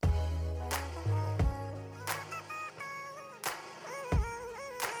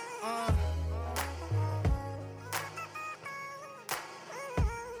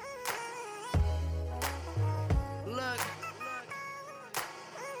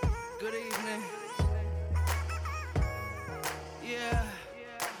Good evening. Yeah.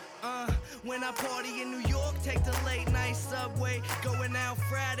 When I party in New York, take the late night subway. Going out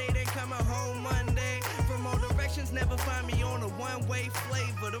Friday, then coming home Monday. From all directions, never find me on a one-way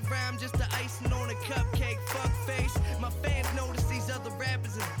flavor. The rhyme just the icing on a cupcake, fuck face. My fans notice these other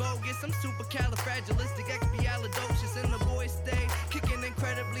rappers is bogus. I'm supercalifragilisticexpialidocious, and the boys stay kicking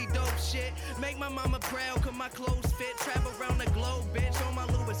incredibly dope shit. Make my mama proud, cause my clothes fit. Travel around the globe, bitch, on my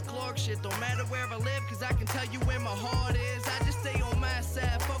Lewis Clark shit. Don't matter where I live, cause I can tell you where my heart is. I just stay on my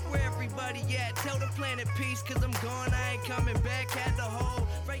side, fuck where everybody at. Tell the planet peace, cause I'm gone, I ain't coming back. Had the whole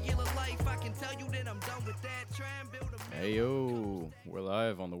regular life, I can tell you that I'm done with that. Try and build a... Hey yo, we're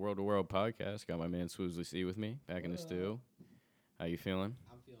live on the World to World podcast. Got my man Swoozly C with me, back in the stew. How you feeling?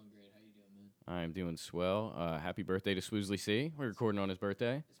 I'm feeling great. How you doing, man? I'm doing swell. Happy birthday to Swoozly C. We're recording on his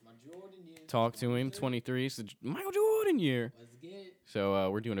birthday. It's my Jordan year. Talk to him, 23. It's the Michael Jordan year. Let's get it.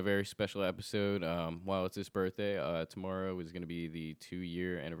 So we're doing a very special episode. While it's his birthday, tomorrow is going to be the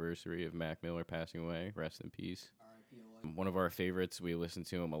 2-year anniversary of Mac Miller passing away. Rest in peace. R.I.P. One of our favorites. We listen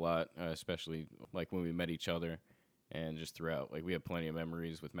to him a lot, especially like when we met each other. And just throughout, like we have plenty of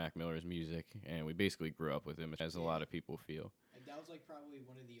memories with Mac Miller's music, and we basically grew up with him, as a lot of people feel. And that was like probably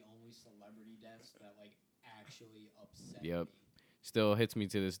one of the only celebrity deaths that like actually upset Yep. me. Still hits me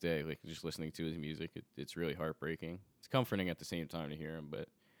to this day, like just listening to his music. It's really heartbreaking. It's comforting at the same time to hear him, but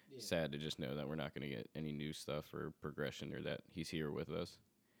sad to just know that we're not going to get any new stuff or progression, or that he's here with us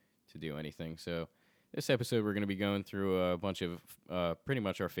to do anything. So this episode, we're going to be going through a bunch of pretty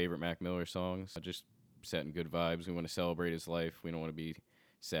much our favorite Mac Miller songs, just setting good vibes. We want to celebrate his life. We don't want to be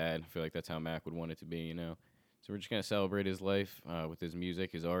sad. I feel like that's how Mac would want it to be, you know. So we're just going to celebrate his life with his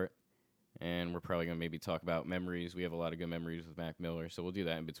music, his art, and we're probably going to maybe talk about memories. We have a lot of good memories with Mac Miller, so we'll do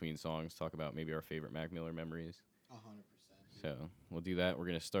that in between songs, talk about maybe our favorite Mac Miller memories. 100%. So we'll do that. We're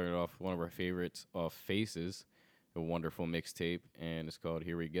going to start it off with one of our favorites off Faces, a wonderful mixtape, and it's called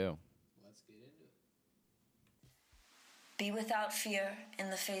Here We Go. Let's get into it. Be without fear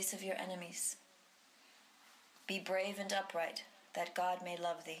in the face of your enemies. Be brave and upright, that God may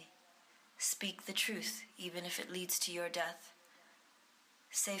love thee. Speak the truth, even if it leads to your death.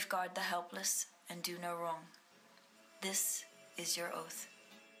 Safeguard the helpless and do no wrong. This is your oath.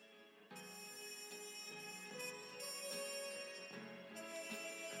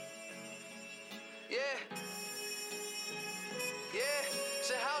 Yeah.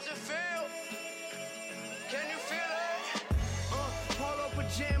 So how's it feel? Can you feel it? Polo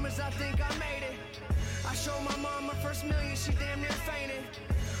pajamas, I think I made it. I showed my mom my first million, she damn near fainted.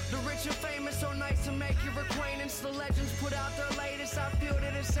 The rich and famous, so nice to make your acquaintance. The legends put out their latest, I feel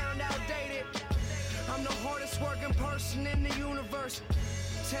that it sound outdated. I'm the hardest working person in the universe.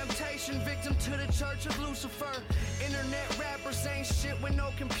 Temptation, victim to the church of Lucifer. Internet rappers ain't shit when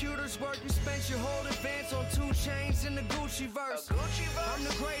no computers work. You spent your whole advance on 2 Chainz in the Gucci verse. I'm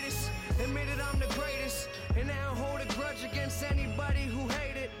the greatest, admitted I'm the greatest. And I don't hold a grudge against anybody who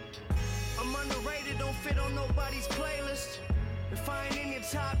hate it. I'm underrated, don't fit on nobody's playlist. If I ain't in your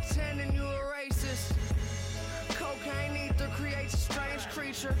top 10, then you a racist. Cocaine ether creates a strange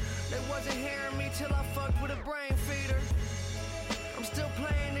creature. They wasn't hearing me till I fucked with a brain feeder. I'm still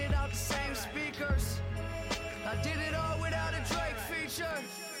playing it out the same speakers. I did it all without a Drake feature.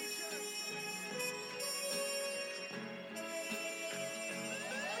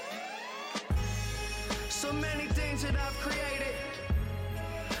 So many things that I've created,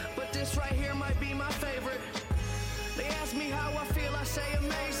 but this right here might be my favorite. They ask me how I feel, I say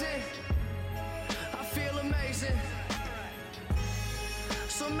amazing. I feel amazing.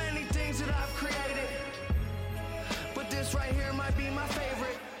 So many things that I've created, but this right here might be my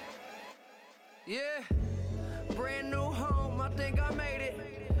favorite. Yeah, brand new home, I think I made it.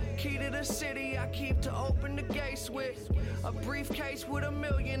 Key to the city, I keep to open the gates with. A briefcase with $1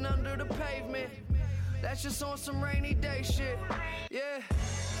 million under the pavement. That's just on some rainy day shit. Yeah,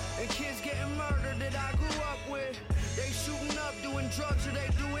 and kids getting murdered that I grew up with. They shooting up, doing drugs, or they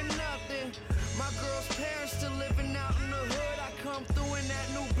doing nothing. My girl's parents still living out in the hood. I come through in that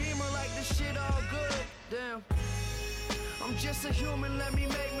new Beamer like this shit all good. Damn. I'm just a human, let me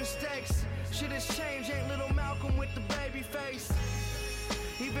make mistakes. Shit has changed, ain't little Malcolm with the baby face.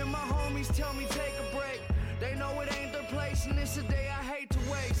 Even my homies tell me take a break. They know it ain't their place, and it's a day I hate to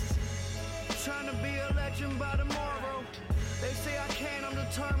waste. Trying to be a legend by tomorrow. They say I can, I'm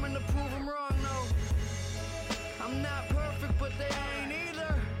determined to prove them wrong, no. I'm not perfect, but they ain't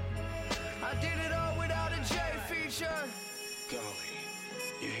either. I did it all without a J feature. Golly,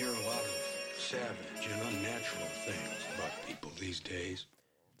 you hear a lot of savage and unnatural things about people these days.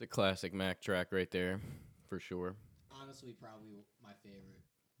 The classic Mac track right there, for sure. Honestly, probably my favorite.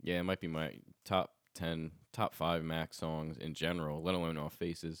 Yeah, it might be my top 10, top 5 Mac songs in general, let alone off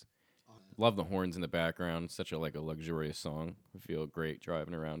Faces. Love the horns in the background. It's such a like a luxurious song. I feel great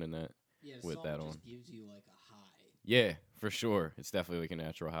driving around in that. Yeah, with song that just on. gives you like a high. Yeah, for sure. It's definitely like a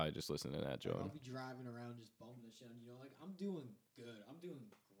natural high just listening to that, Like, Joe. I'll be driving around just bumping the shit, and, like I'm doing good. I'm doing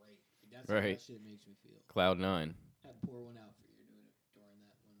great. Like, that's Right. how that shit makes me feel. Cloud 9. Had to pour one out for you doing it during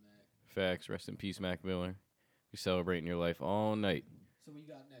that one Mac. Facts. Rest in peace, Mac Miller. You're celebrating your life all night. So what you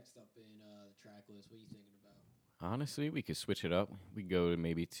got next up in the track list? What are you thinking about? Honestly, we could switch it up. We go to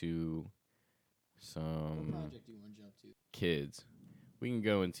maybe to What some project do you want to jump to? kids. We can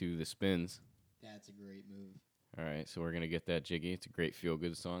go into the Spins. That's a great move. All right, so we're gonna get that jiggy. It's a great feel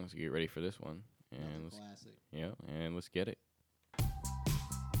good song. So get ready for this one. And Another let's, classic. yeah, and let's get it.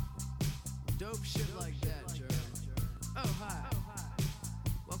 Dope shit like that, Jerm. Oh, hi.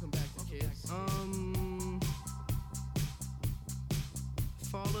 Welcome back to Kids.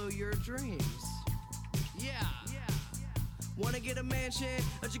 Follow your dreams. Yeah. Wanna get a mansion,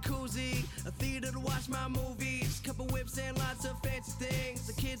 a jacuzzi, a theater to watch my movies, couple whips and lots of fancy things.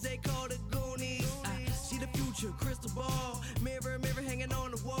 The kids they call the Goonies. I see the future, crystal ball, mirror hanging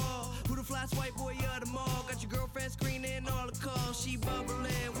on the wall. Who the flash white boy of the mall? Got your girlfriend screening all the calls. She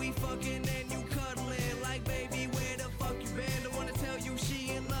bubbling, we fucking and you cuddling. Like baby, where the fuck you been? Don't wanna tell you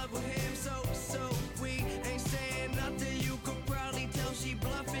she in love with him. So we ain't saying nothing. You could probably tell she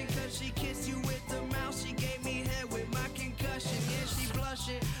bluffing, cause she kissed you with the mouth. She gave me head with my concussion. Yeah, she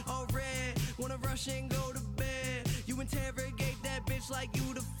blushing, all red. Wanna rush and go to bed. You interrogate that bitch like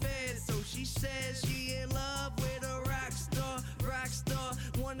you the fed. So she says she in love with a rock star.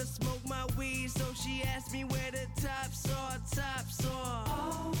 Wanna smoke my weed, so she asked me where the tops are.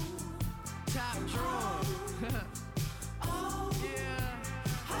 Oh, top drawer. Oh, yeah.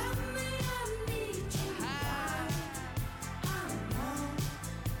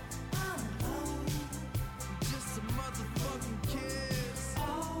 Just a motherfucking kiss.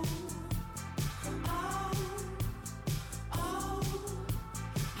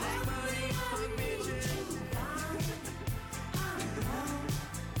 Make money, fuck bitches.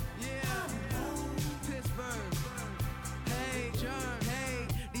 Yeah, Pittsburgh. Hey, John, hey,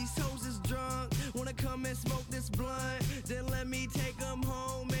 these hoes is drunk. Wanna come and smoke this blunt? Then let me take them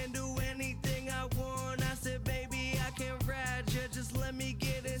home and do anything I want. I said, baby, I can ride ya. Just let me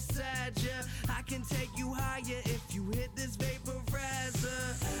get inside ya. I can take you higher if you hit this vaporizer.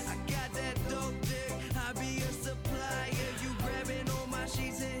 I got that dope dick, I be a supplier. You grabbing on my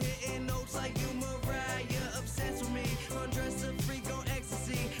sheets and hitting notes like you Mariah. Obsessed with me, undress a freak on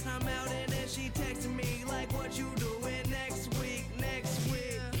ecstasy. I'm out and then she texting me like, what you doing next week?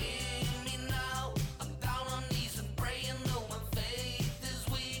 Hear me now, I'm down on knees and praying, though my faith is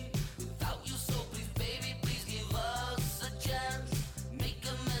weak. Without you, so please, baby, please give us a chance. Make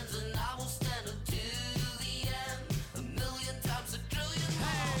amends and I will stand up to the end. A million times, a trillion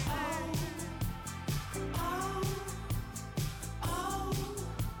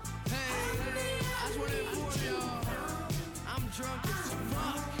Hey, I just wanna inform y'all, I'm drunk as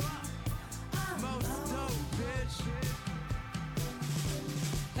fuck. Most dope, bitch.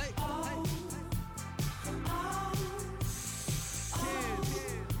 Hey,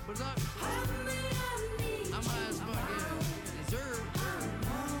 Kids, what's up? I'm high as fuck, yeah. Deserve.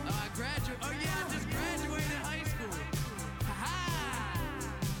 I graduate. Oh yeah, I just graduated high school. Ha-ha.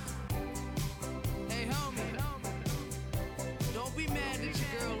 Hey, homie. Don't be mad that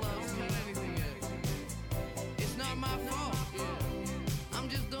your girl loves me or anything yet. It's not my fault. I'm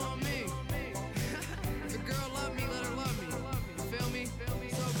just doing me. If a girl love me, let her love me. You feel me?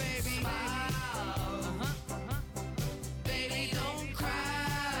 So baby, baby, don't cry.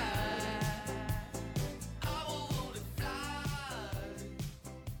 I will fly.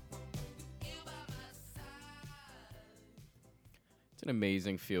 You by my side. It's an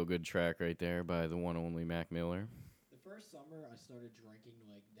amazing feel good track right there by the one only Mac Miller. The first summer I started drinking,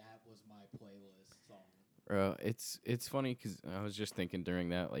 like that was my playlist song. It's funny because I was just thinking during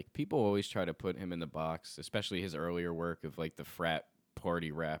that, like people always try to put him in the box, especially his earlier work of like the frat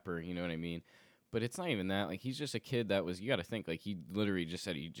party rapper. You know what I mean? But it's not even that. Like he's just a kid that was. You got to think like he literally just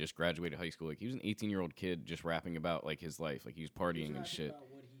said he just graduated high school. Like he was an 18-year-old kid just rapping about like his life. Like he was partying and Rapping shit. about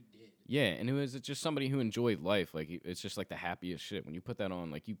what he did. Yeah, and it was just somebody who enjoyed life. Like it's just like the happiest shit. When you put that on,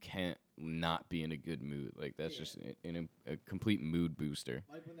 like you can't not be in a good mood. Like that's Yeah. just a complete mood booster.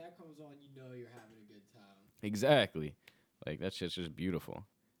 Like when that comes on, you know you're having a good time. Exactly. Like that shit's just beautiful.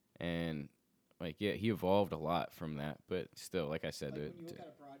 And like yeah, he evolved a lot from that, but still, like I said, Like when you look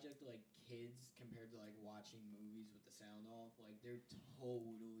at a project like Kids compared to like watching movies with the sound off, like they're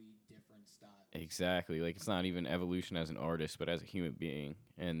totally different different styles. Exactly. Like, it's not even evolution as an artist, but as a human being.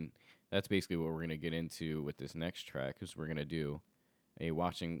 And that's basically what we're going to get into with this next track, is we're going to do a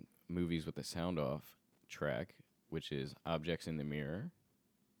watching movies with the sound off track, which is Objects in the Mirror.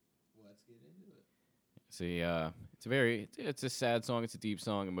 Let's get into it. It's a sad song, it's a deep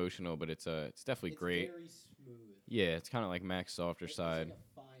song, emotional, but it's definitely It's great. very smooth. Yeah, it's kind of like Mac's softer It's side. like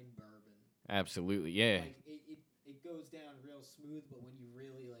a fine bourbon. Absolutely. Yeah. Like it goes down real smooth, but when you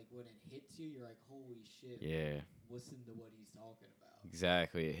really like when it hits you, you're like, holy shit. Yeah. Listen to what he's talking about.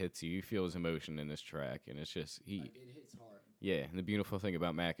 Exactly. It hits you. You feel his emotion in this track, and it's just Like, it hits hard. Yeah, and the beautiful thing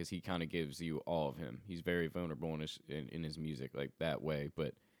about Mac is he kind of gives you all of him. He's very vulnerable in his music, like that way,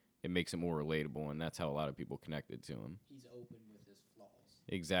 but it makes it more relatable, and that's how a lot of people connected to him. He's open with his flaws.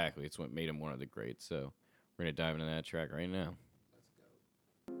 Exactly, it's what made him one of the greats. So we're gonna dive into that track right now. Let's go.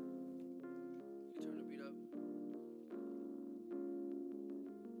 You turn the beat up.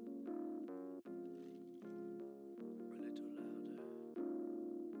 A little louder. There you go.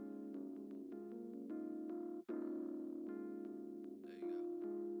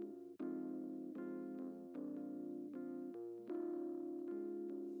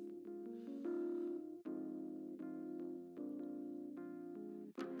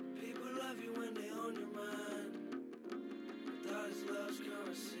 People love you when they on your mind. Thought is love's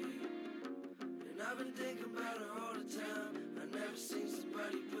currency. And I've been thinking about her all the time. I never seen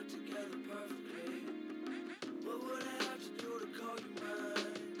somebody put together perfectly. What would I have to do to call you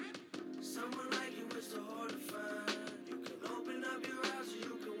mine? Someone like you is so hard to find. You can open up your eyes or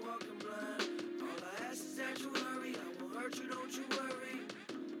you can walk in blind. All I ask is that you hurry. I won't hurt you, don't you worry.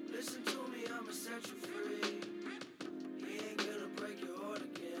 Listen to me, I'ma set you free. He ain't gonna break your heart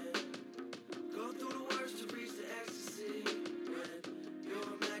again. Go through the worst to reach the ecstasy. When your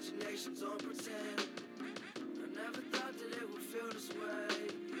imagination's on pretend. I never thought that it would feel this way.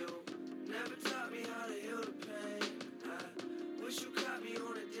 You never taught me how to heal the pain. I wish you caught me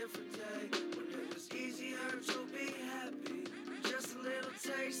on a different day. When it was easier to be happy. Just a little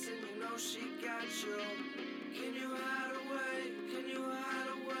taste and you know she got you. Can you hide away? Can you hide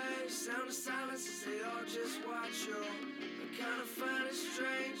away? Sound of silence as they all just watch you. I kinda find it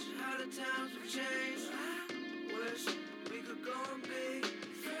strange how the times have changed. I wish we could go and be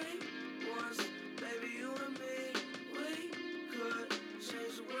free once, baby, you and me. We could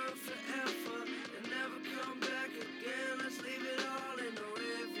change the world forever and never come back again. Let's leave it all in the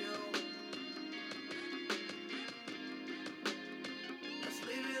rear view. Let's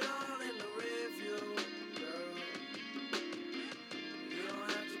leave it all in the rear view, girl. You don't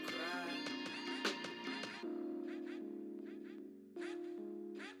have to cry.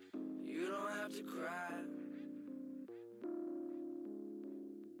 You don't have to cry.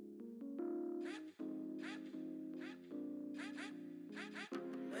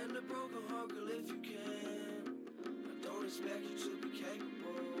 Mend a broken heart, girl, if you can. I don't expect you to be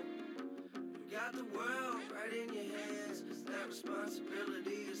capable. You got the world right in your hands. That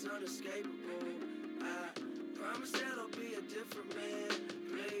responsibility is unescapable. I promise that I'll be a different man.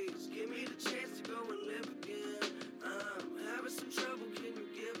 Please give me the chance to go and live again. I'm having some trouble, can you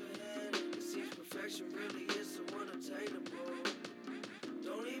give a hand? It seems perfection really is so unattainable.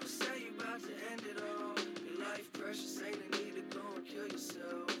 Don't even say you about to end it all. Your life precious, ain't a need to go and kill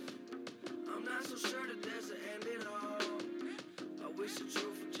yourself. I'm not so sure that there's an end at all. I wish the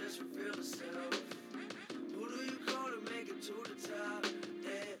truth would just reveal itself. Who do you call to make it to the top?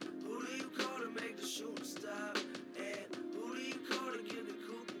 And who do you call to make the shooting stop? And who do you call to give the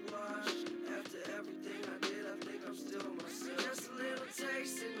Cooper wash? After everything I did, I think I'm still myself. Just a little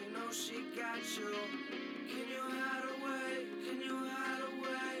taste and you know she got you. Can you hide away? Can you hide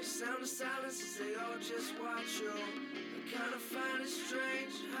away? Sound of silence as they all just watch you. I kinda find it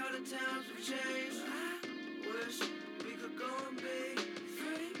strange how the times have changed. I wish we could go and be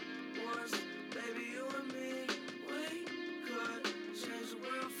free once, baby, you and me. We could change the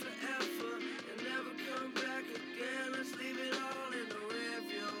world forever and never come back again. Let's leave it all in the rear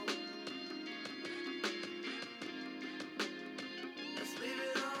view. Let's leave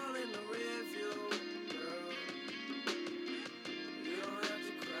it all in the rear view, girl. You don't have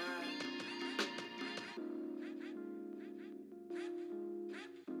to cry.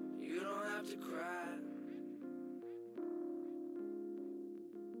 You don't have to cry.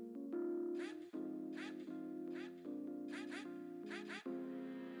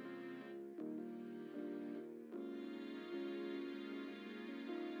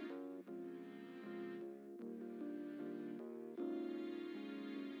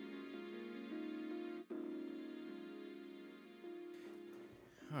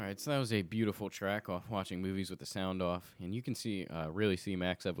 All right, so that was a beautiful track off Watching Movies with the Sound Off, and you can see, really see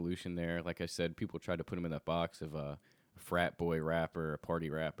Mac's evolution there. Like I said, people tried to put him in that box of a frat boy rapper, a party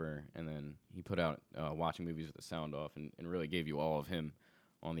rapper, and then he put out Watching Movies with the Sound Off, and really gave you all of him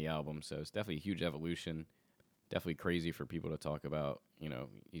on the album. So it's definitely a huge evolution. Definitely crazy for people to talk about. You know,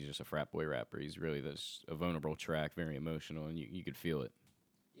 he's just a frat boy rapper. He's really this a vulnerable track, very emotional, and you could feel it.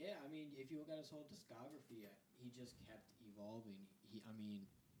 Yeah, I mean, if you look at his whole discography, he just kept evolving.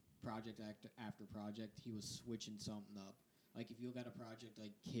 Project after project, he was switching something up. Like, if you look at a project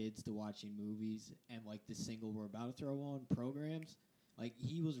like Kids to Watching Movies and, like, the single we're about to throw on, Programs, like,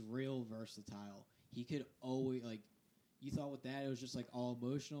 he was real versatile. He could always, like, you thought with that it was just, like, all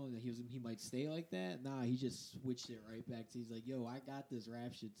emotional and he might stay like that. Nah, he just switched it right back to, he's like, yo, I got this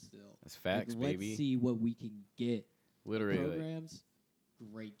rap shit still. That's facts, like, baby. Let's see what we can get. Literally, like, Programs,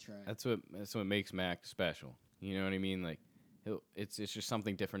 great track. that's what makes Mac special. You know what I mean? Like, it's just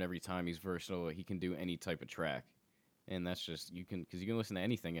something different every time. He's versatile. He can do any type of track, and that's just because you can listen to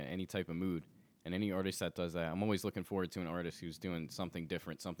anything at any type of mood. And any artist that does that, I'm always looking forward to an artist who's doing something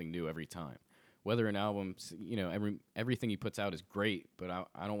different, something new every time. Whether an album, you know, everything he puts out is great, but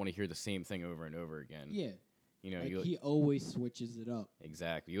I don't want to hear the same thing over and over again. Yeah. You know, Like, he always switches it up.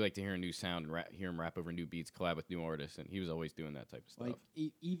 Exactly. You like to hear a new sound and hear him rap over new beats, collab with new artists, and he was always doing that type of stuff.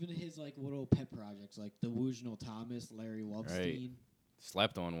 Like, even his, like, little pet projects, like Delusional Thomas, Larry Wolfstein.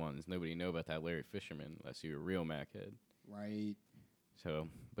 Slept on ones. Nobody know about that Larry Fisherman unless you're a real Mac head. Right. So,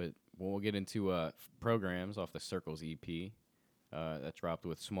 but we'll get into Programs off the Circles EP that dropped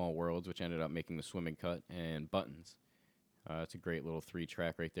with Small Worlds, which ended up making the swimming cut, and Buttons. It's a great little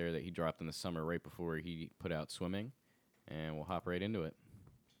 3-track right there that he dropped in the summer right before he put out Swimming, and we'll hop right into it.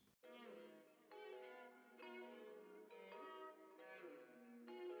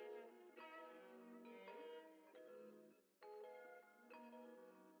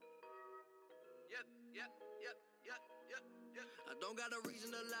 I don't got a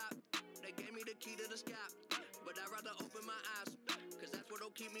reason to lie. They gave me the key to the sky, but I'd rather open my eyes, cause that's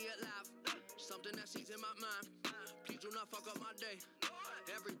what'll keep me alive. Something that sees in my mind. Please do not fuck up my day.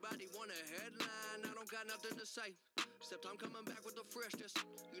 Everybody want a headline, I don't got nothing to say. Except I'm coming back with the freshness.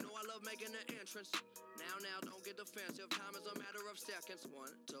 You know I love making the entrance. Now, don't get defensive. Time is a matter of seconds. 1,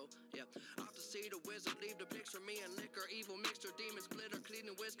 2, yeah. Off to see the wizard, leave the picture. Me and liquor, evil mixture, demons, glitter,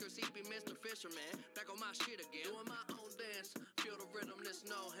 cleaning whiskers. CP Mr. Fisherman, back on my shit again. Doing my own dance, feel the rhythm, there's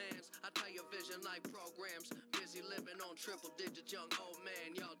no hands. I tell your vision like Programs. Busy living on triple digits, young old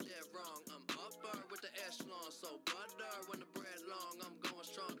man, y'all dead wrong. I'm upper with the echelon, so butter when the bread long. I'm going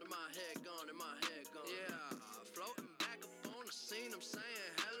strong to my head gone, and my head gone. Yeah, floating back up on the scene, I'm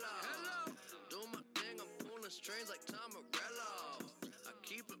saying hello. Do my thing, I'm pulling strings like Tom Morello. I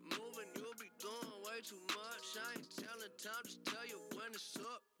keep it moving, you'll be doing way too much. I ain't telling time, just tell you when it's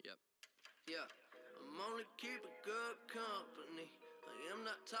up. Yep. Yeah, I'm only keeping good company. I am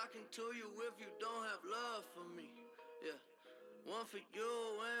not talking to you if you don't have love for me. Yeah, one for you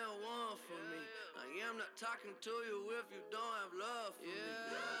and one for me. I am not talking to you if you don't have love for me.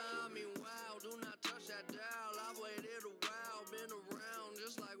 Yeah, I mean, wow, do not touch that dial. I've waited a while, been around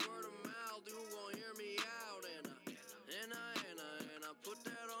just like word of mouth. You gon' hear me out, and I put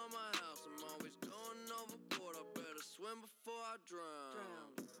that on my house. I'm always going overboard. I better swim before I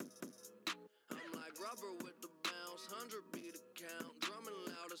drown. I'm like rubber with the bounce, 100 beat a count, drumming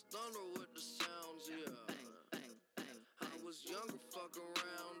loud as thunder with the sounds. Yeah. I was younger, fuck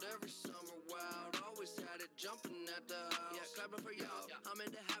around, every summer wild. Always had it jumping at the house. Yeah, clapping for y'all. I'm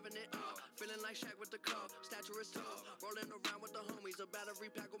into having it all. Feeling like Shaq with the call. Stature is tall. Rolling around with the homies. A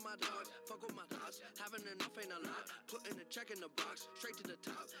battery pack with my dogs. Fuck with my thoughts. Having enough ain't a lot. Putting a check in the box. Straight to the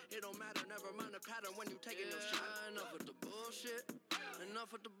top. It don't matter, never mind the pattern when you taking your shot. Enough with the bullshit.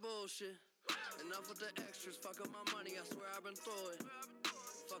 Enough with the bullshit. Enough with the extras. Fuck up my money. I swear I've been through it.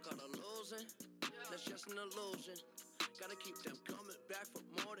 Fuck all the losing. That's just an illusion. Gotta keep them coming back for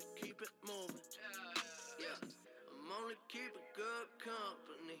more to keep it moving. Yeah, I'm only keeping good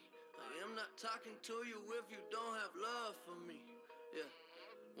company. I am not talking to you if you don't have love for me. Yeah,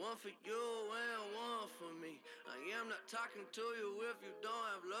 one for you and one for me. I am not talking to you if you don't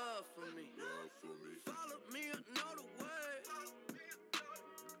have love for me. Follow me another way.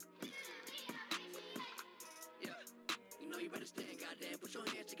 Yeah, you know you better stand, goddamn. Put your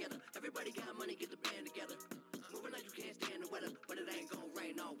hands together. Everybody got money, get the band together. Moving like you can't stand the weather, but it ain't gon'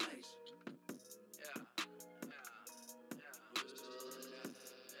 rain always.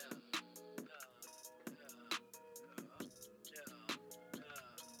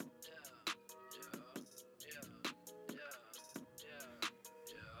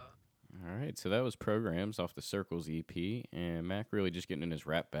 All All right, so that was Programs off the Circles EP, and Mac really just getting in his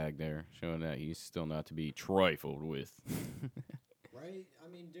rap bag there, showing that he's still not to be trifled with. Right? I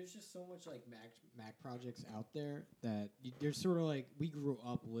mean, there's just so much like Mac projects out there that there's sort of like we grew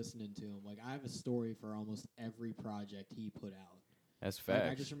up listening to him. Like I have a story for almost every project he put out. That's Like,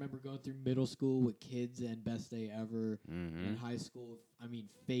 facts. I just remember going through middle school with Kids and Best Day Ever, Mm-hmm. and high school. I mean,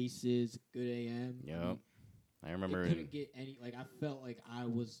 Faces, Good AM. Yep. I I remember. couldn't get any. Like I felt like I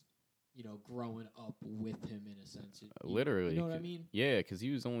was, growing up with him in a sense. Literally. You know what I mean? Yeah, because he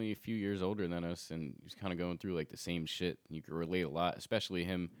was only a few years older than us, and he was kind of going through like the same shit. You could relate a lot, especially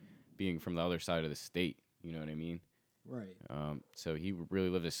him being from the other side of the state. You know what I mean? Right. So he really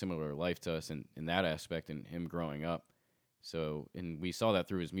lived a similar life to us in that aspect, and him growing up. So, and we saw that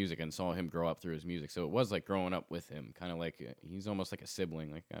through his music, and saw him grow up through his music. So it was like growing up with him, kind of like he's almost like a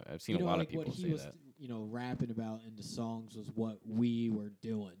sibling. Like I've seen a lot of people what he say was, that. rapping about in the songs was what we were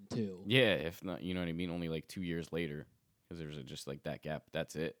doing too. Yeah, if not, you know what I mean. Only like 2 years later, because there's just like that gap.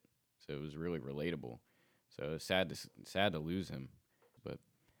 That's it. So it was really relatable. So it's sad to lose him, but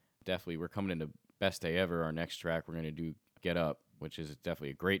definitely we're coming into Best Day Ever. Our next track we're gonna do Get Up, which is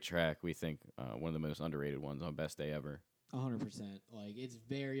definitely a great track. We think one of the most underrated ones on Best Day Ever. 100%. Like it's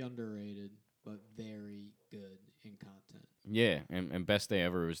very underrated, but very good in content. Yeah, and Best Day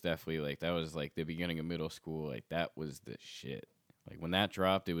Ever was definitely like that was like the beginning of middle school. Like that was the shit. Like when that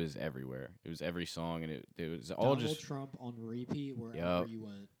dropped, it was everywhere. It was every song, and it was all Donald just Trump on repeat wherever Yup. you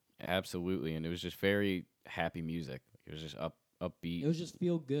went. absolutely, and it was just very happy music. It was just upbeat. It was just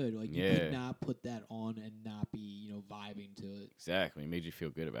feel good. Like you Yeah. could not put that on and not be, vibing to it. Exactly, it made you feel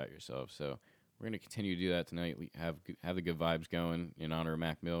good about yourself. So we're gonna continue to do that tonight. We have the good vibes going in honor of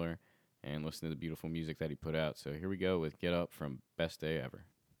Mac Miller, and listen to the beautiful music that he put out. So here we go with Get Up from Best Day Ever.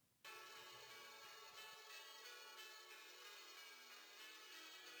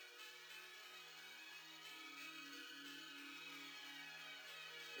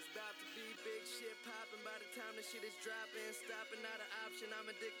 It's about to be big shit popping by the time the shit is dropping. Stopping not an option, I'm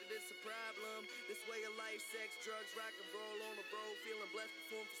addicted, it's a problem. This way of life, sex, drugs, rock and roll on the road. Feeling blessed,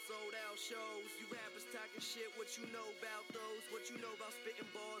 perform for sold out shows. You rappers talking shit, what you know about those? What you know about spitting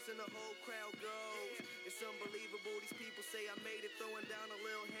balls and the whole crowd goes. It's unbelievable, these people say I made it. Throwing down a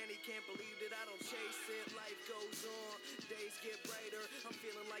little handy, can't believe that I don't chase it. Life goes on, days get brighter. I'm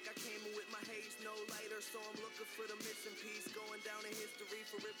feeling like I came in with my haze, no lighter. So I'm looking for the missing piece. Going down in history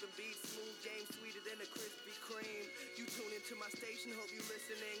for ripping beats. Smooth game, sweeter than a Krispy Kreme. You tune into my station, hope you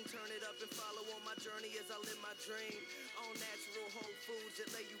listening. Turn it up and follow on my journey as I live my dream. All natural whole foods that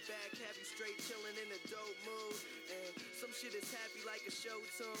lay you back, have you straight chilling in a dope mood. And some shit is happy like a show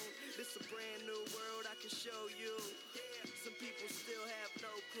tune. This a brand new world I can show you. Some people still have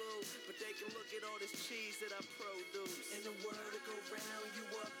no clue, but they can look at all this cheese that I produce. In the world to go round, you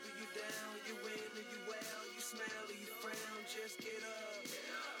up or you down, you win or you well, you smile or you frown. Just get up,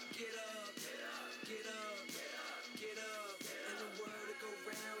 get up, get up, get up. In the world to go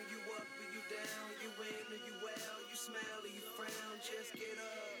round, you up or you down, you win or you well, you smile or you frown. Just get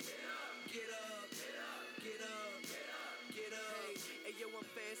up, get up, get up, get up. Hey, yo, I'm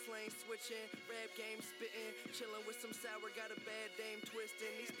fast lane switching, rap game spitting, chilling with some sour, got a bad dame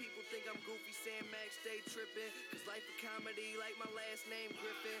twisting. These people think I'm goofy, saying Max stay tripping, cause life a comedy like my last name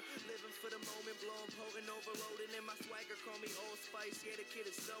Griffin. Living for the moment, blowing potent, overloading, and my swagger call me Old Spice. Yeah, the kid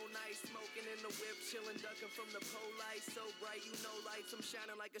is so nice, smoking in the whip, chilling, ducking from the pole light. So bright, you know lights, I'm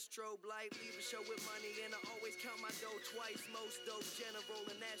shining like a strobe light. Leave a show with money, and I always count my dough twice. Most dope general,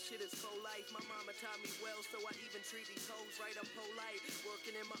 and that shit is full life. My mama taught me well, so I even treat these hoes right. I'm polite,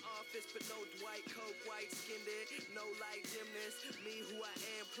 working in my office, but no Dwight, coke, white skinned it, no light dimness. Me who I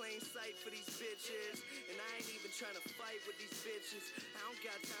am, plain sight for these bitches, and I ain't even trying to fight with these bitches. I don't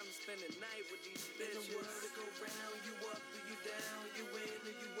got time to spend the night with these bitches. In the world to go round, you up or you down, you win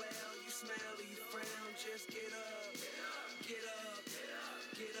or you well, you smile or you frown. Just get up, get up,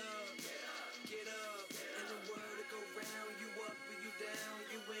 get up, get up. In the world to go round, you up or you down,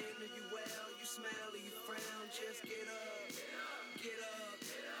 you win or you well, you smile or you frown. Just get up, get up,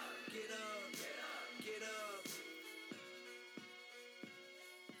 get up, get up.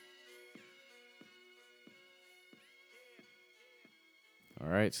 All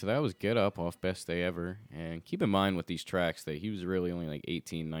right, so that was Get Up off Best Day Ever. And keep in mind with these tracks that he was really only like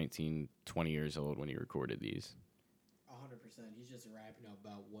 18, 19, 20 years old when he recorded these. 100%. He's just rapping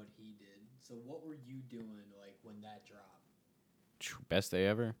about what he did. So what were you doing like when that dropped? Best Day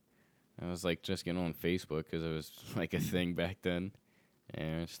Ever? I was like just getting on Facebook because it was like a thing back then.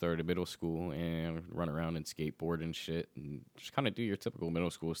 And I started middle school and I would run around and skateboard and shit and just kind of do your typical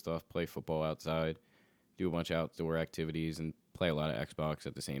middle school stuff, play football outside, do a bunch of outdoor activities, and play a lot of Xbox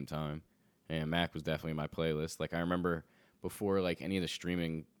at the same time. And Mac was definitely my playlist. Like, I remember before, like, any of the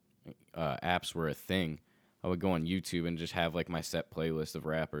streaming apps were a thing, I would go on YouTube and just have, like, my set playlist of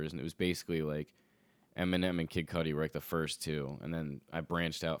rappers. And it was basically, like, Eminem and Kid Cudi were, like, the first two. And then I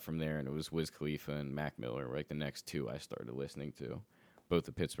branched out from there, and it was Wiz Khalifa and Mac Miller were, like, the next two I started listening to. Both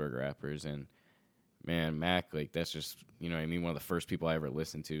the Pittsburgh rappers. And, man, Mac, like, that's just, you know what I mean, one of the first people I ever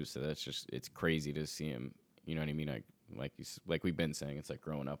listened to. So that's just, it's crazy to see him, you know what I mean? Like we've been saying, it's like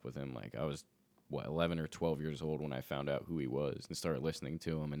growing up with him. Like, I was, 11 or 12 years old when I found out who he was and started listening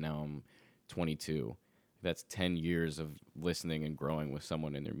to him, and now I'm 22. That's 10 years of listening and growing with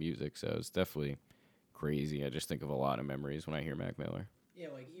someone in their music, so it's definitely crazy. I just think of a lot of memories when I hear Mac Miller. Yeah,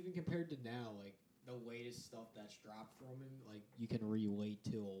 like, even compared to now, like, the latest stuff that's dropped from him, like, you can relate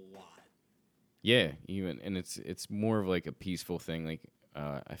to a lot. Yeah, and it's more of like a peaceful thing. Like,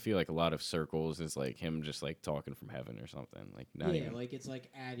 I feel like a lot of Circles is like him just like talking from heaven or something. Like, not even like, it's like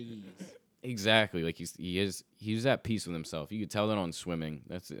at ease. exactly. Like, he's at peace with himself. You could tell that on Swimming.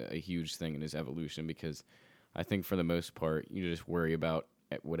 That's a huge thing in his evolution, because I think for the most part you just worry about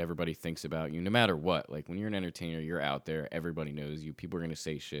what everybody thinks about you, no matter what. Like, when you're an entertainer, you're out there. Everybody knows you. People are gonna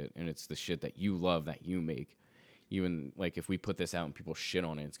say shit, and it's the shit that you love that you make. Even, like, if we put this out and people shit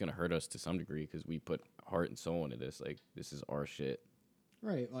on it, it's going to hurt us to some degree because we put heart and soul into this. Like, this is our shit.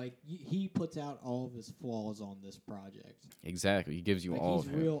 Right, like, he puts out all of his flaws on this project. Exactly. He gives you like, all he's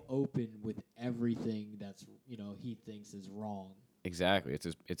of him. real open with everything that's, you know, he thinks is wrong. Exactly.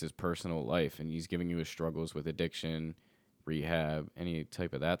 It's his personal life, and he's giving you his struggles with addiction, rehab, any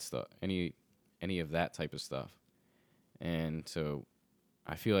type of that stuff, any of that type of stuff. And so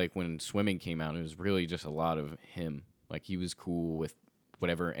I feel like when Swimming came out, it was really just a lot of him. Like, he was cool with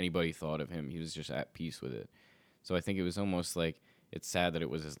whatever anybody thought of him. He was just at peace with it. So I think it was almost like, it's sad that it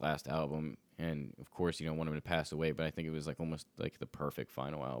was his last album, and of course you don't want him to pass away, but I think it was like almost like the perfect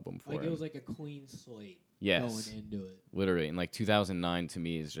final album for him. It was like a clean slate. Yes. Going into it. Literally. And like 2009 to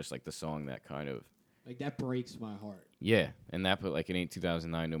me is just like the song that kind of, like, that breaks my heart. yeah, and that put, like, it ain't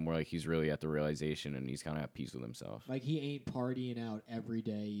 2009 no more. Like, he's really at the realization, and he's kind of at peace with himself. Like, he ain't partying out every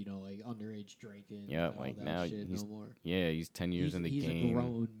day, you know, like underage drinking. Yeah, and all like, that now shit he's no more. Yeah, he's 10 years in the game. He's a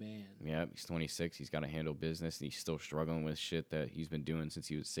grown man. Yeah, he's 26. He's got to handle business, and he's still struggling with shit that he's been doing since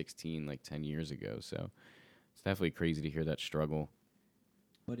he was 16, like 10 years ago. So it's definitely crazy to hear that struggle.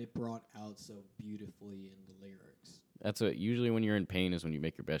 But it brought out so beautifully in the lyrics. That's what, usually when you're in pain is when you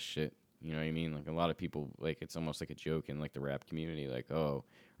make your best shit. You know what I mean? Like, a lot of people, like, it's almost like a joke in, like, the rap community. Like, oh,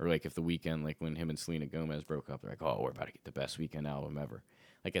 or like if The Weeknd, like, when him and Selena Gomez broke up, they're like, oh, we're about to get the best Weeknd album ever.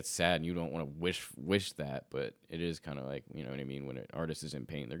 Like, it's sad, and you don't want to wish that, but it is kind of like, you know what I mean? When an artist is in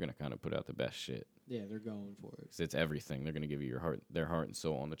pain, they're going to kind of put out the best shit. Yeah, they're going for it. 'Cause it's everything. They're going to give you their heart and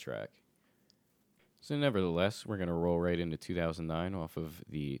soul on the track. So nevertheless, we're going to roll right into 2009 off of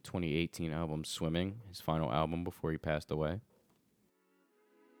the 2018 album Swimming, his final album before he passed away.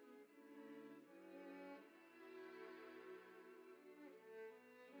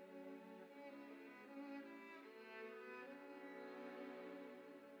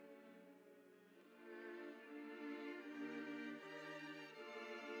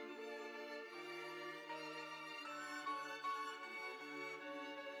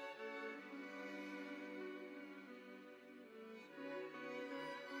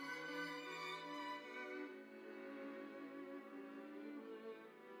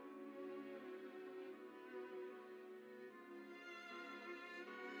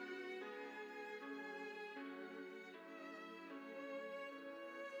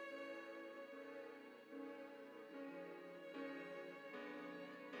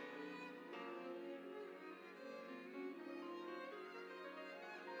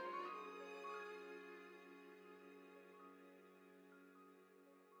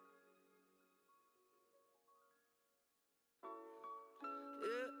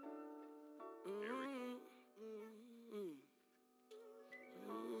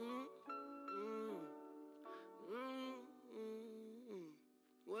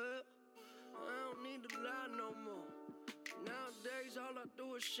 Well, I don't need to lie no more. Nowadays, all I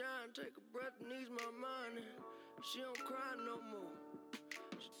do is shine, take a breath and ease my mind. And she don't cry no more.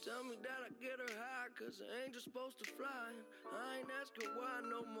 She tell me that I get her high, cause an angel's supposed to fly. I ain't asking why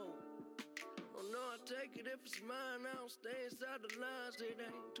no more. Oh no, I take it if it's mine. I don't stay inside the lines. It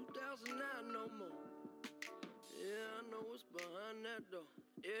ain't 2009 no more. Yeah, I know what's behind that door.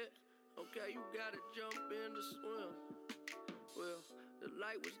 Yeah, okay, you gotta jump in to swim. Well, the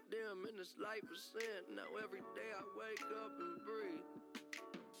light was dim and this life was sin. Now every day I wake up and breathe.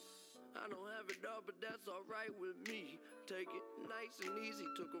 I don't have it all, but that's alright with me. Take it nice and easy,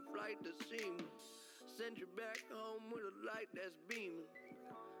 took a flight to see me. Send you back home with a light that's beaming.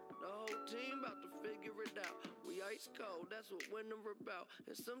 The whole team about to figure it out. We ice cold, that's what winter about.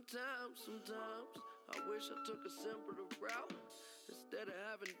 And sometimes, I wish I took a simpler route. Instead of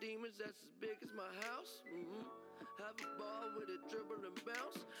having demons that's as big as my house. Have a ball with it, dribble and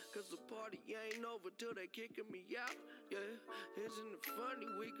bounce. Cause the party ain't over till they kicking me out. Yeah, isn't it funny?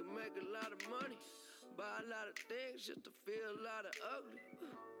 We can make a lot of money. Buy a lot of things just to feel a lot of ugly.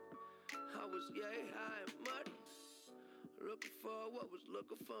 I was yay high and muddy, looking for what was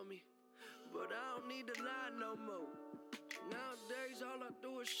looking for me. But I don't need to lie no more. Nowadays all I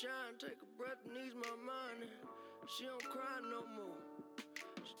do is shine, take a breath and ease my mind. She don't cry no more.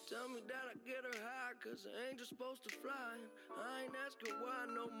 She tell me that I get her high, cause an angel's supposed to fly. I ain't asking why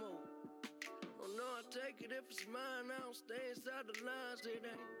no more. Oh no, I take it if it's mine. I don't stay inside the lines. It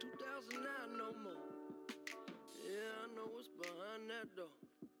ain't 2009 no more. Yeah, I know what's behind that door.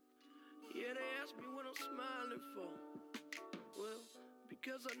 Yeah, they ask me what I'm smiling for. Well,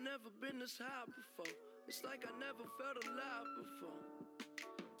 because I've never been this high before. It's like I never felt alive before.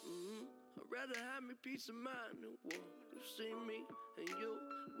 I'd rather have me peace of mind than war. You see me and you,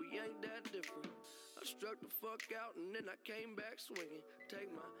 we ain't that different. I struck the fuck out and then I came back swinging.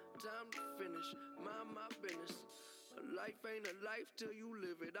 Take my time to finish, mind my business. A life ain't a life till you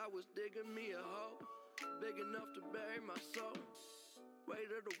live it. I was digging me a hole, big enough to bury my soul.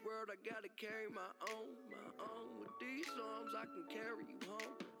 Weight of the world, I gotta carry my own. With these arms, I can carry you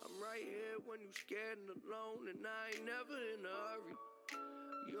home. I'm right here when you scared and alone, and I ain't never in a hurry.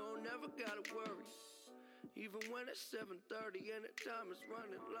 You don't never gotta worry, even when it's 7:30 and the time is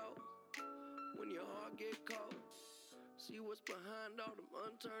running low. When your heart get cold, see what's behind all them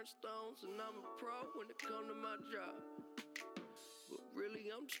unturned stones. And I'm a pro when it come to my job, but really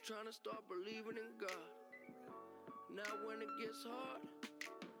I'm just trying to start believing in God. Now when it gets hard,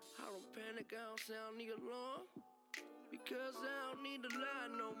 I don't panic, I don't sound the alarm, because I don't need to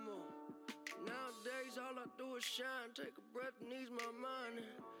lie no more. Nowadays all I do is shine, take a breath and ease my mind.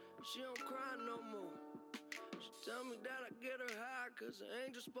 She don't cry no more. She tell me that I get her high, cause an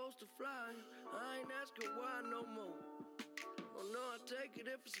angel's supposed to fly. I ain't asking why no more. Oh no, I take it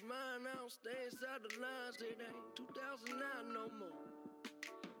if it's mine. I don't stay inside the lines. It ain't 2009 no more.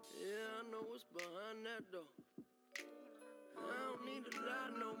 Yeah, I know what's behind that door. I don't need to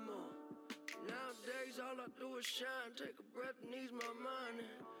lie no more. Nowadays all I do is shine, take a breath and ease my mind.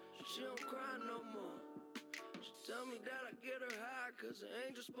 She don't cry no more. She tell me that I get her high, cause an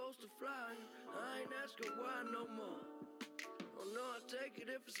angel's supposed to fly. I ain't asking why no more. Oh no, I take it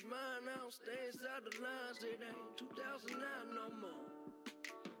if it's mine. I don't stay inside the lines. It ain't 2009 no more.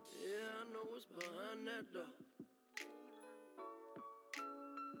 Yeah, I know what's behind that door.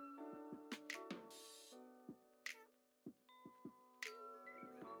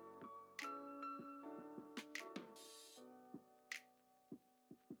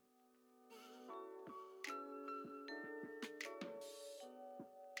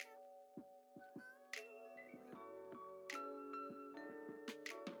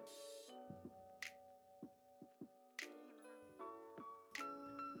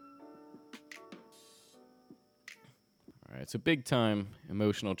 All right, it's a big time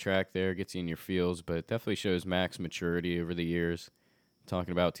emotional track there, gets you in your feels, but it definitely shows Mac's maturity over the years.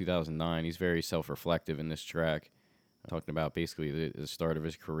 Talking about 2009, he's very self-reflective in this track, talking about basically the start of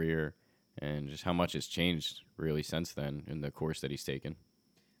his career and just how much has changed really since then in the course that he's taken.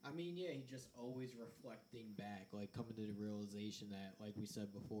 I mean, yeah, he just always reflecting back, like coming to the realization that, like we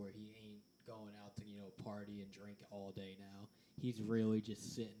said before, he ain't going out to, party and drink all day now. He's really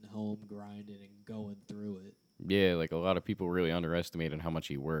just sitting home grinding and going through it. Yeah, like a lot of people really underestimated how much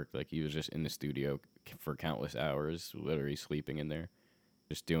he worked. Like he was just in the studio for countless hours, literally sleeping in there,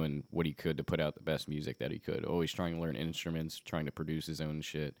 just doing what he could to put out the best music that he could. Always trying to learn instruments, trying to produce his own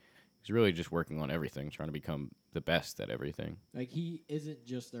shit. He's really just working on everything, trying to become the best at everything. Like, he isn't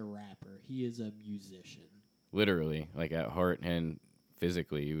just a rapper. He is a musician. Literally, like at heart and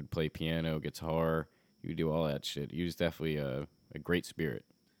physically. He would play piano, guitar. He would do all that shit. He was definitely a great spirit.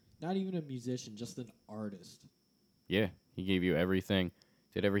 Not even a musician, just an artist. Yeah, he gave you everything,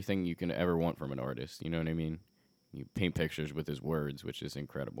 did everything you can ever want from an artist. You know what I mean? You paint pictures with his words, which is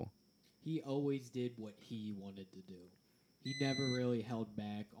incredible. He always did what he wanted to do. He never really held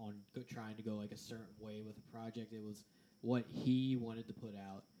back on trying to go like a certain way with a project. It was what he wanted to put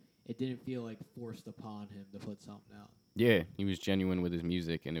out. It didn't feel like forced upon him to put something out. Yeah, he was genuine with his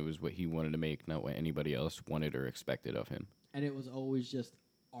music, and it was what he wanted to make, not what anybody else wanted or expected of him. And it was always just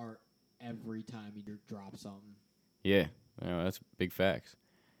art every time he dropped something. Yeah, that's big facts.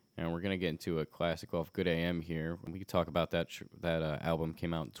 And we're going to get into a classic off Good AM here. We could talk about that album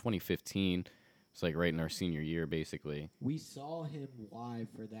came out in 2015. It's like right in our senior year, basically. We saw him live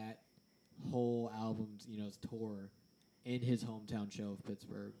for that whole album's tour in his hometown show of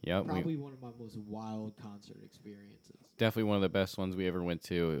Pittsburgh. Yep, Probably one of my most wild concert experiences. Definitely one of the best ones we ever went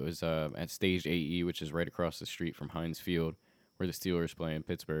to. It was at Stage AE, which is right across the street from Heinz Field, where the Steelers play in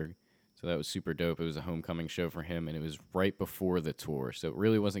Pittsburgh. So that was super dope. It was a homecoming show for him, and it was right before the tour. So it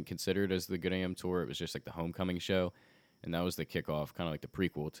really wasn't considered as the Good AM tour. It was just like the homecoming show, and that was the kickoff, kind of like the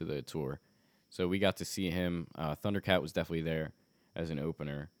prequel to the tour. So we got to see him. Thundercat was definitely there as an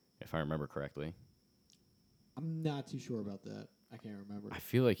opener, if I remember correctly. I'm not too sure about that. I can't remember. I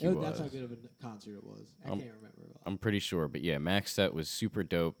feel like he was. That's how good of a concert it was. I can't remember. I'm pretty sure. But yeah, Mac's set was super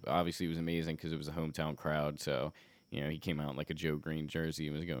dope. Obviously, it was amazing because it was a hometown crowd. So, he came out in like a Joe Green jersey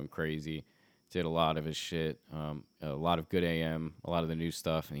and was going crazy. Did a lot of his shit, a lot of Good AM, a lot of the new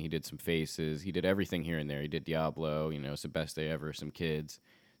stuff. And he did some faces. He did everything here and there. He did Diablo, it's the best day ever, some kids.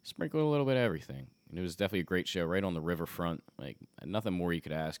 Sprinkled a little bit of everything. And it was definitely a great show right on the riverfront. Like, nothing more you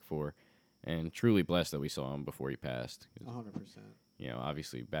could ask for. And truly blessed that we saw him before he passed. 100%.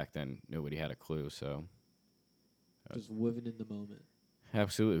 Obviously back then nobody had a clue, so just living in the moment.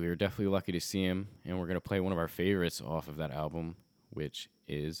 Absolutely, we were definitely lucky to see him, and we're gonna play one of our favorites off of that album, which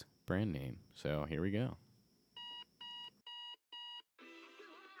is Brand Name. So here we go.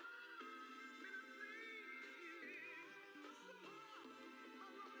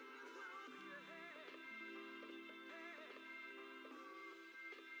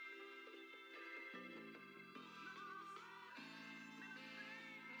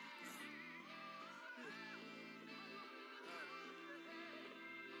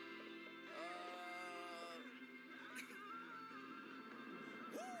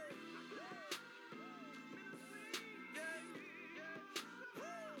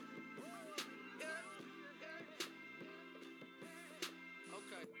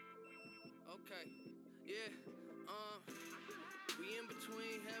 Okay, yeah, we in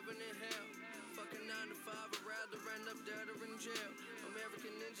between heaven and hell. Fucking 9 to 5, I'd rather end up dead or in jail.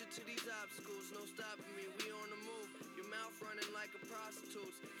 American ninja to these obstacles, no stopping me, we on the move. Your mouth running like a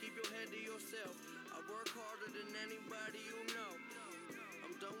prostitute's, keep your head to yourself. I work harder than anybody you know.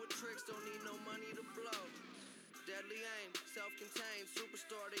 I'm done with tricks, don't need no money to blow. Deadly aim, self-contained,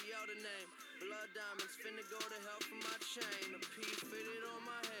 superstar, they yell the name. Blood diamonds, finna go to hell for my chain. A P fitted on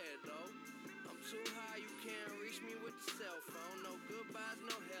my head, though. I'm too high, you can't reach me with the cell phone. No goodbyes,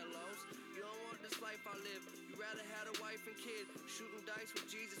 no hellos. You don't want this life I live. You rather had a wife and kid. Shooting dice with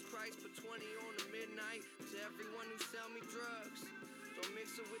Jesus Christ, put 20 on the midnight. To everyone who sell me drugs, don't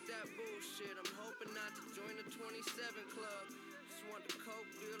mix it with that bullshit. I'm hoping not to join the 27 club. Just want the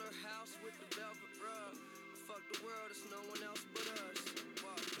coke dealer house with the velvet rug. Fuck the world, it's no one else but us.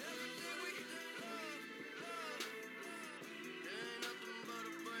 Wow. Everything we do, love. There ain't nothing but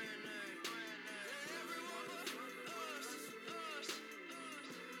a brand name. Everyone but us, us.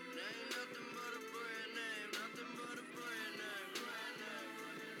 There ain't nothing but a brand name, nothing but a brand name.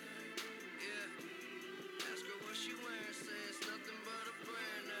 Yeah. Ask her what she wearing, say it's nothing but a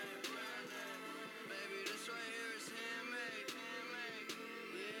brand name. Baby, this right here is handmade.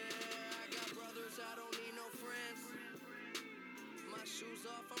 Yeah, I got brothers, I don't need no friends. My shoes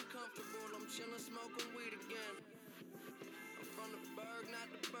off, I'm comfortable. I'm chillin', smoking weed again. I'm from the burg, not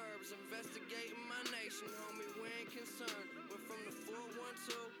the burbs. Investigating my nation, homie, we ain't concerned. Went from the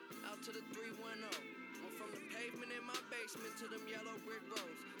 412 out to the 310. Went from the pavement in my basement to them yellow brick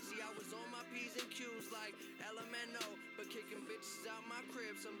roads. See, I was on my P's and Q's like LMNO, but kicking bitches out my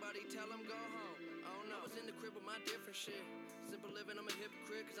crib. Somebody tell them go home. Oh no, I was in the crib with my different shit. Simple living, I'm a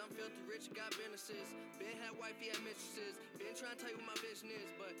hypocrite, cause I'm filthy rich, got businesses. Been had wifey and mistresses. Been trying to tell you what my vision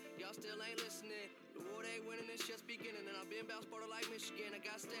is, but y'all still ain't listening. The war they winning, it's just beginning. And I've been bout Sparta like Michigan, I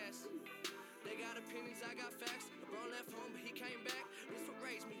got stats. They got opinions, I got facts. LeBron left home, but he came back. This what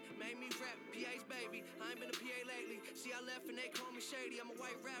raised me, made me rap. PA's baby, I ain't been a PA lately. See, I left and they call me shady. I'm a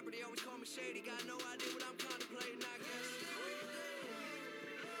white rapper, they always call me shady. Got no idea what I'm contemplating, I guess.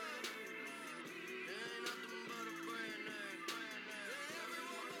 There ain't nothing but a brand name.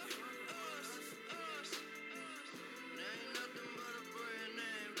 Everyone but us, us. There ain't nothing but a brand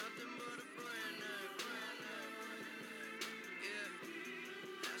name, nothing but a brand name.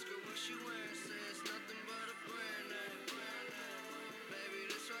 Yeah. Ask her what she wearing, say it's nothing but a brand name. Baby,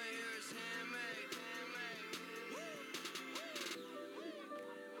 this right here is handmade.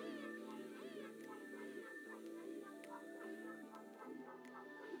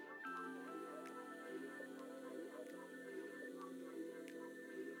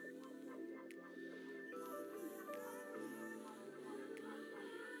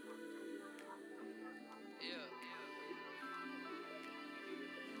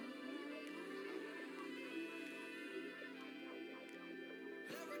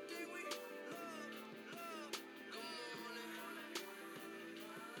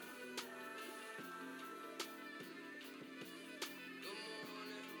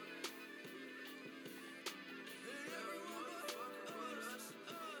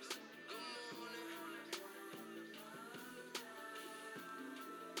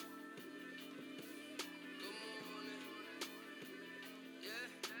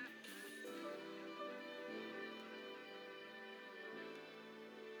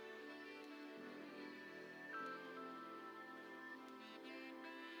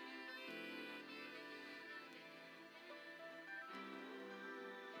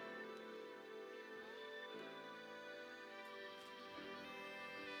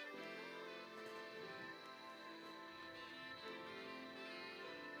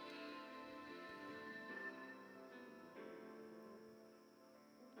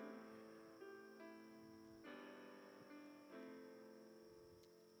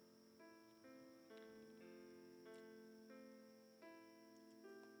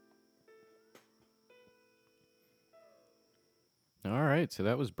 All right, so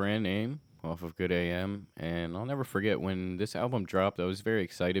that was Brand Name off of Good AM, and I'll never forget when this album dropped. I was very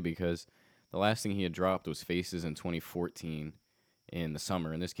excited because the last thing he had dropped was Faces in 2014 in the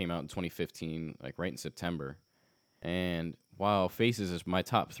summer, and this came out in 2015, like right in September. And while Faces is my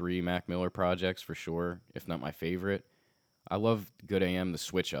top 3 Mac Miller projects for sure, if not my favorite, I love Good AM, the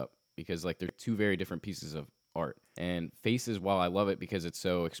switch up, because like they're two very different pieces of art. And Faces, while I love it because it's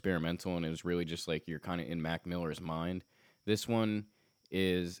so experimental and it was really just like you're kind of in Mac Miller's mind, this one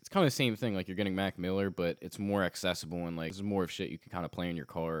it's kind of the same thing. Like you're getting Mac Miller, but it's more accessible and like there's more of shit you can kind of play in your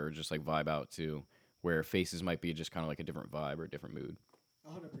car or just like vibe out to, where Faces might be just kind of like a different vibe or a different mood.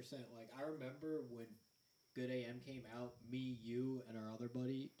 100%. Like, I remember when Good AM came out, me, you, and our other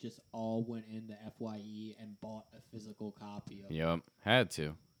buddy just all went into FYE and bought a physical copy of it. Yep, had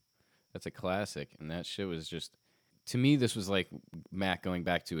to. That's a classic, and that shit was just, to me, this was like Mac going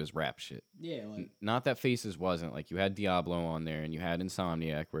back to his rap shit. Yeah, like, Not that Faces wasn't. Like, you had Diablo on there, and you had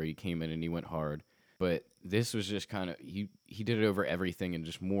Insomniac, where he came in and he went hard. But this was just kind of, he did it over everything and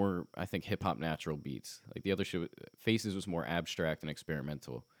just more, I think, hip-hop natural beats. Like, the other shit, Faces was more abstract and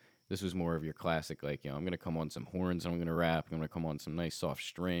experimental. This was more of your classic, like, I'm going to come on some horns, I'm going to rap, I'm going to come on some nice soft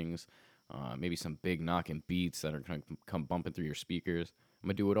strings, maybe some big knocking beats that are going to come bumping through your speakers. I'm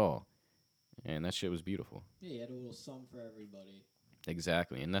going to do it all. And that shit was beautiful. yeah, he had a little something for everybody.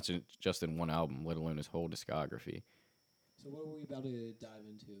 Exactly. And that's just in one album, let alone his whole discography. So what are we about to dive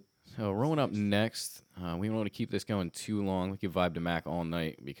into? So rolling up next, we don't want to keep this going too long. We could vibe to Mac all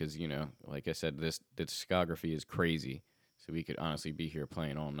night because, like I said, the discography is crazy. So we could honestly be here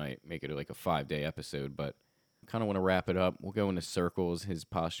playing all night, make it like a 5-day episode. But I kind of want to wrap it up. We'll go into Circles, his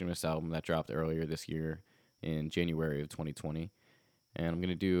posthumous album that dropped earlier this year in January of 2020. And I'm going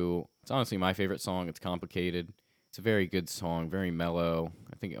to do, it's honestly my favorite song. It's Complicated. It's a very good song, very mellow.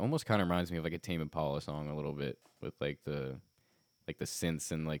 I think it almost kind of reminds me of like a Tame Impala song a little bit with like the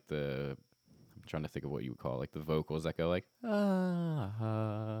synths and like I'm trying to think of what you would call like the vocals that go like,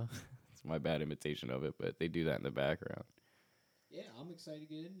 ah. It's my bad imitation of it, but they do that in the background. Yeah, I'm excited to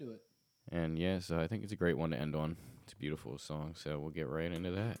get into it. And yeah, so I think it's a great one to end on. It's a beautiful song, so we'll get right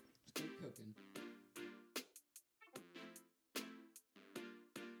into that. Let's get cooking.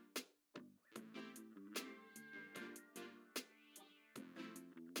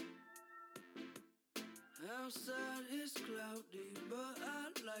 Outside is cloudy, but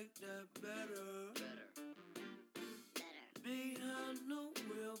I like that better. Behind the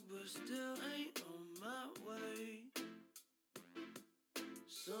wheel, but still ain't on my way.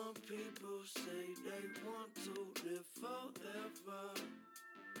 Some people say they want to live forever.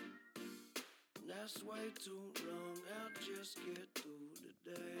 That's way too long, I'll just get through the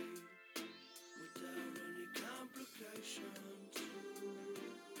day without any complications.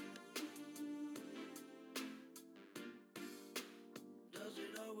 Does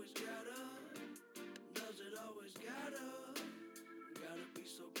it always gotta be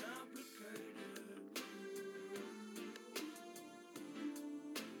so complicated?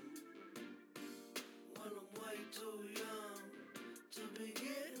 When I'm way too young to be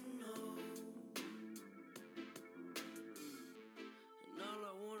getting old, and all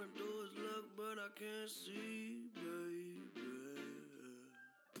I wanna do is look, but I can't see, baby.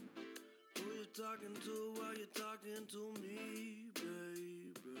 Who you talking to while you're talking to me,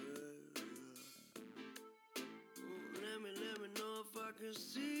 baby? Let me know if I can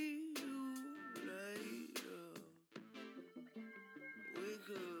see you later. We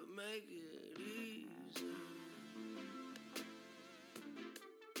could make it easy.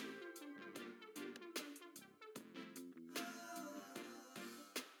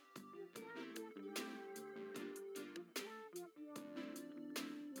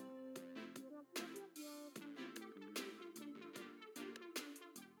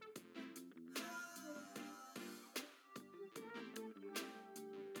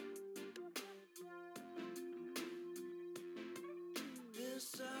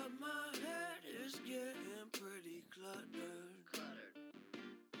 Inside my head is getting pretty cluttered.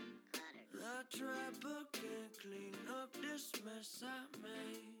 I try but can't clean up this mess I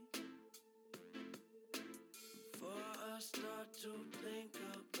made. Before I start to think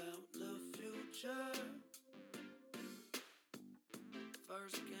about the future,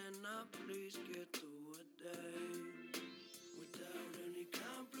 first can I please get through a day without any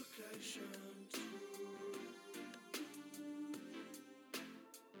complications?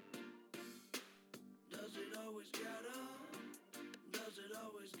 Does it always gotta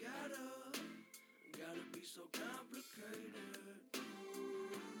be so complicated?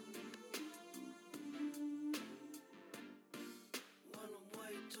 When I'm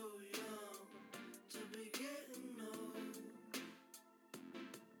way too young to be getting old,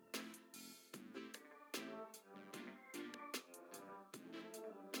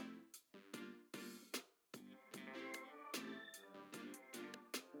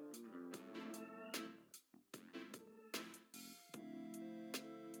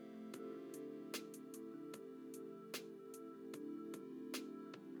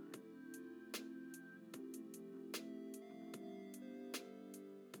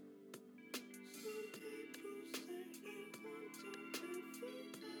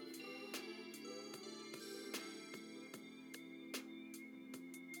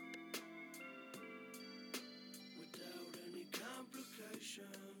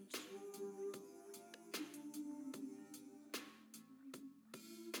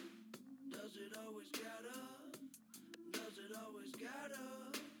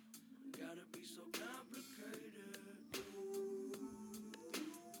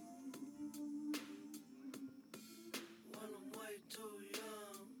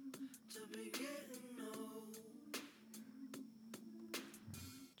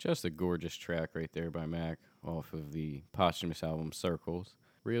 Just a gorgeous track right there by Mac off of the posthumous album Circles.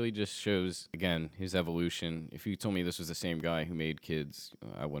 Really just shows, again, his evolution. If you told me this was the same guy who made Kids,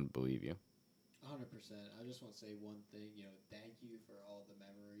 I wouldn't believe you. 100%. I just want to say one thing. Thank you for all the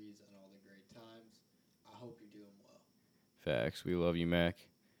memories and all the great times. I hope you're doing well. Facts. We love you, Mac.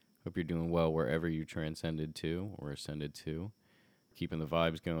 Hope you're doing well wherever you transcended to or ascended to. Keeping the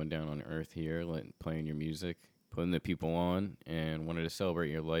vibes going down on Earth here, playing your music, putting the people on, and wanted to celebrate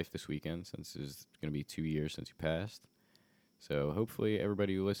your life this weekend since it's going to be 2 years since you passed. So hopefully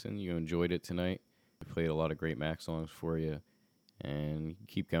everybody who listened, you enjoyed it tonight. We played a lot of great Mac songs for you. And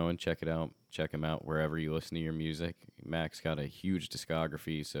keep going, check it out. Check him out wherever you listen to your music. Mac's got a huge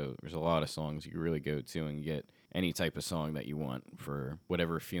discography, so there's a lot of songs you can really go to and get any type of song that you want for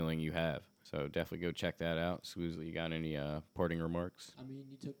whatever feeling you have. So definitely go check that out. Swoozley, you got any parting remarks? I mean,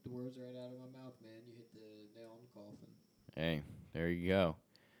 you took the words right out of my mouth, man. You hit the nail on the coffin. Hey, there you go.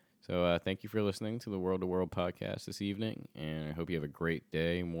 So thank you for listening to the World to World podcast this evening, and I hope you have a great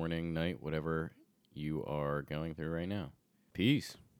day, morning, night, whatever you are going through right now. Peace.